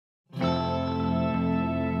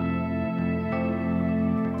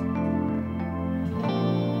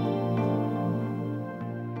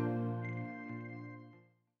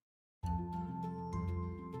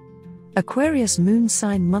Aquarius Moon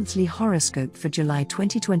Sign Monthly Horoscope for July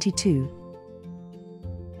 2022.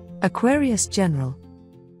 Aquarius General.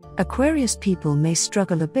 Aquarius people may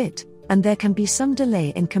struggle a bit, and there can be some delay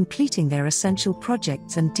in completing their essential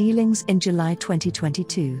projects and dealings in July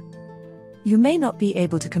 2022. You may not be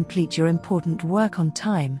able to complete your important work on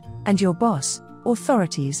time, and your boss,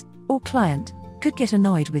 authorities, or client could get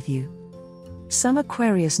annoyed with you. Some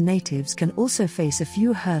Aquarius natives can also face a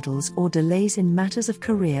few hurdles or delays in matters of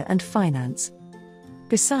career and finance.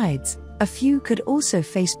 Besides, a few could also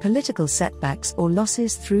face political setbacks or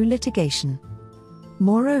losses through litigation.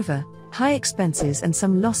 Moreover, high expenses and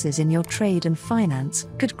some losses in your trade and finance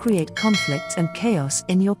could create conflicts and chaos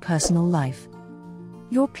in your personal life.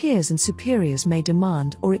 Your peers and superiors may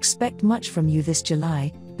demand or expect much from you this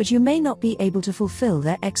July, but you may not be able to fulfill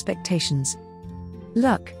their expectations.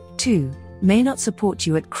 Luck, too, may not support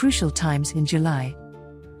you at crucial times in July.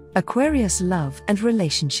 Aquarius love and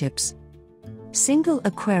relationships. Single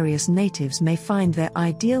Aquarius natives may find their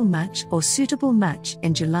ideal match or suitable match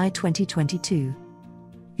in July 2022.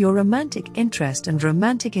 Your romantic interest and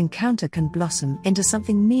romantic encounter can blossom into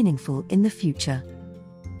something meaningful in the future.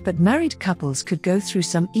 But married couples could go through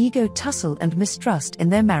some ego tussle and mistrust in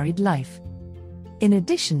their married life. In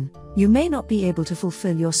addition, you may not be able to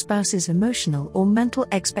fulfill your spouse's emotional or mental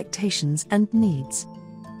expectations and needs.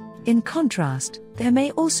 In contrast, there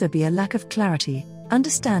may also be a lack of clarity,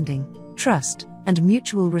 understanding, trust, and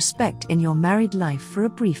mutual respect in your married life for a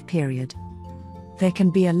brief period. There can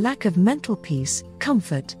be a lack of mental peace,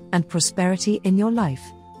 comfort, and prosperity in your life.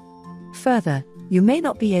 Further, you may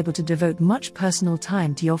not be able to devote much personal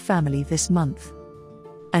time to your family this month.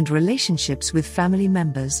 And relationships with family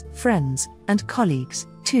members, friends, and colleagues,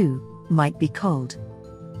 too, might be cold.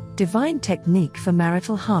 Divine technique for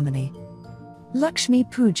marital harmony. Lakshmi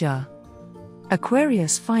Puja.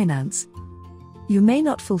 Aquarius finance. You may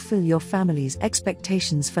not fulfill your family's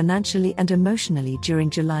expectations financially and emotionally during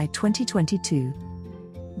July 2022.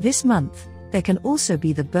 This month, there can also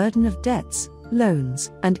be the burden of debts,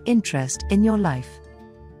 loans, and interest in your life.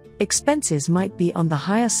 Expenses might be on the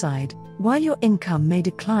higher side, while your income may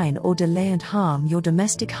decline or delay and harm your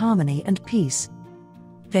domestic harmony and peace.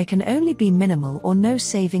 There can only be minimal or no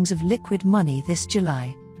savings of liquid money this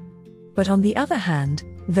July. But on the other hand,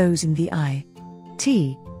 those in the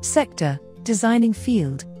IT sector, designing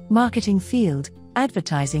field, marketing field,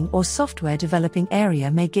 advertising or software developing area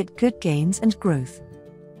may get good gains and growth.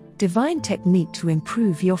 Divine technique to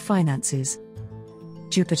improve your finances.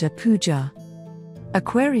 Jupiter Puja.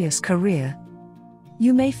 Aquarius career.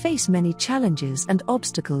 You may face many challenges and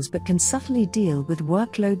obstacles but can subtly deal with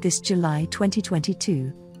workload this July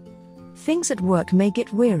 2022. Things at work may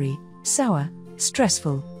get weary, sour,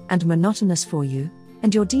 stressful, and monotonous for you,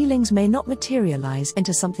 and your dealings may not materialize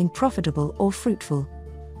into something profitable or fruitful.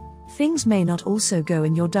 Things may not also go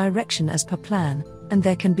in your direction as per plan, and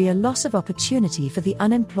there can be a loss of opportunity for the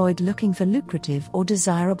unemployed looking for lucrative or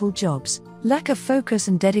desirable jobs. Lack of focus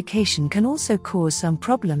and dedication can also cause some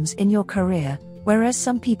problems in your career, whereas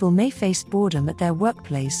some people may face boredom at their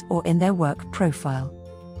workplace or in their work profile.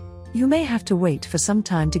 You may have to wait for some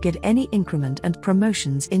time to get any increment and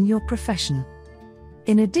promotions in your profession.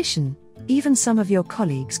 In addition, even some of your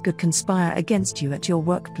colleagues could conspire against you at your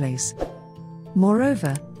workplace.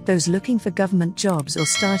 Moreover, those looking for government jobs or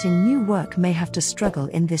starting new work may have to struggle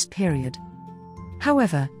in this period.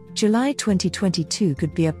 However, July 2022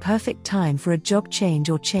 could be a perfect time for a job change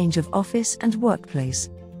or change of office and workplace.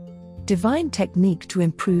 Divine technique to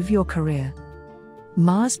improve your career.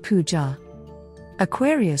 Mars Puja.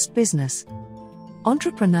 Aquarius business.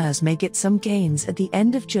 Entrepreneurs may get some gains at the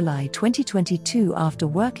end of July 2022 after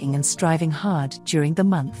working and striving hard during the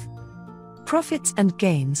month. Profits and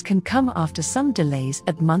gains can come after some delays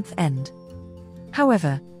at month end.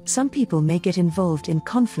 However, some people may get involved in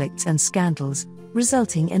conflicts and scandals,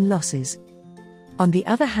 resulting in losses. On the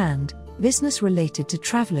other hand, business related to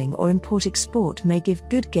traveling or import-export may give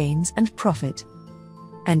good gains and profit.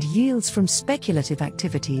 And yields from speculative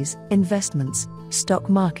activities, investments, stock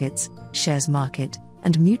markets, shares market,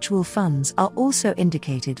 and mutual funds are also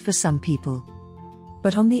indicated for some people.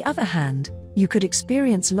 But on the other hand, you could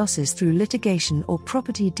experience losses through litigation or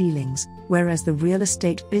property dealings, whereas the real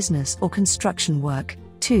estate business or construction work,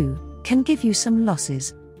 too, can give you some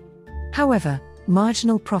losses. However,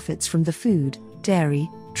 marginal profits from the food, dairy,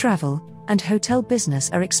 travel, and hotel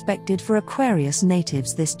business are expected for Aquarius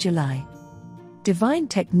natives this July. Divine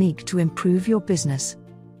technique to improve your business.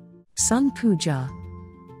 Sun Puja.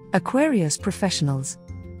 Aquarius professionals.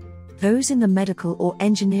 Those in the medical or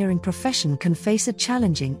engineering profession can face a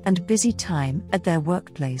challenging and busy time at their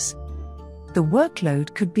workplace. The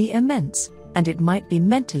workload could be immense, and it might be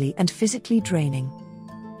mentally and physically draining.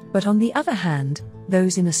 But on the other hand,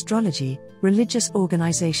 those in astrology, religious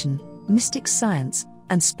organization, mystic science,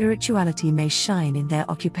 and spirituality may shine in their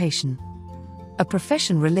occupation. A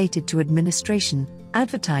profession related to administration,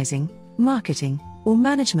 advertising, marketing, or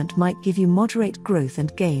management might give you moderate growth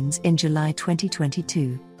and gains in July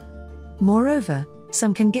 2022. Moreover,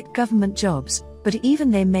 some can get government jobs, but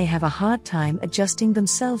even they may have a hard time adjusting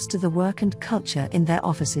themselves to the work and culture in their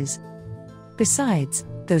offices. Besides,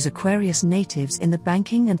 those Aquarius natives in the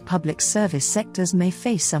banking and public service sectors may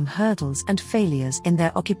face some hurdles and failures in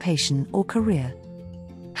their occupation or career.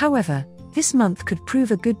 However, this month could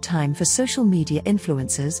prove a good time for social media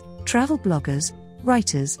influencers, travel bloggers,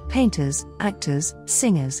 writers, painters, actors,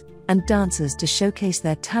 singers, and dancers to showcase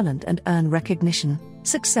their talent and earn recognition,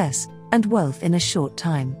 success, and wealth in a short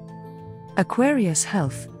time. Aquarius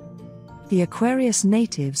health. The Aquarius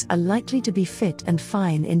natives are likely to be fit and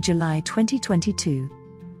fine in July 2022.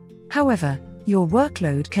 However, your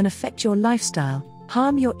workload can affect your lifestyle,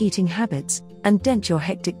 harm your eating habits, and dent your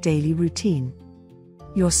hectic daily routine.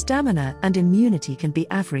 Your stamina and immunity can be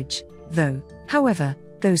average, though, however,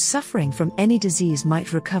 those suffering from any disease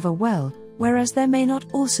might recover well, whereas there may not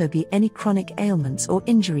also be any chronic ailments or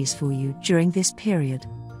injuries for you during this period.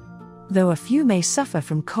 Though a few may suffer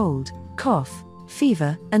from cold, cough,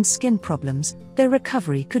 fever, and skin problems, their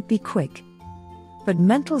recovery could be quick. But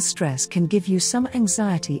mental stress can give you some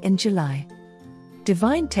anxiety in July.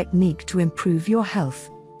 Divine technique to improve your health.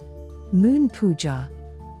 Moon Puja.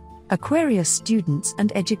 Aquarius students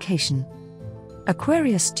and education.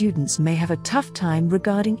 Aquarius students may have a tough time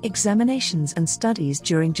regarding examinations and studies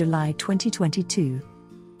during July 2022.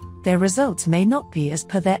 Their results may not be as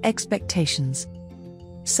per their expectations.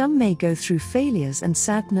 Some may go through failures and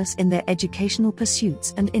sadness in their educational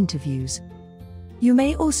pursuits and interviews. You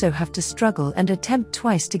may also have to struggle and attempt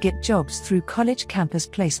twice to get jobs through college campus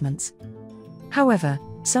placements. However,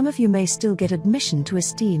 some of you may still get admission to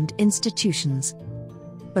esteemed institutions.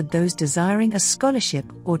 But those desiring a scholarship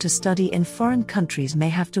or to study in foreign countries may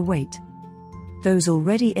have to wait. Those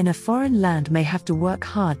already in a foreign land may have to work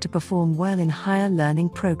hard to perform well in higher learning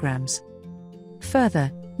programs.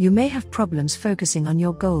 Further, you may have problems focusing on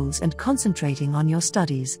your goals and concentrating on your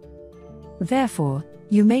studies. Therefore,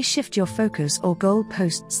 you may shift your focus or goal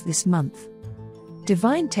posts this month.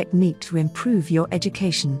 Divine technique to improve your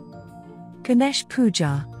education. Ganesh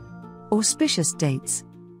Puja. Auspicious dates: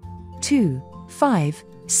 2, 5,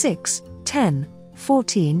 6, 10,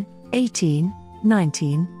 14, 18,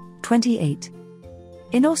 19, 28.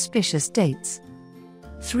 Inauspicious dates: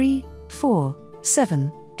 3, 4,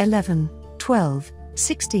 7, 11, 12,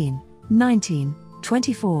 16, 19,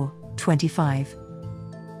 24, 25.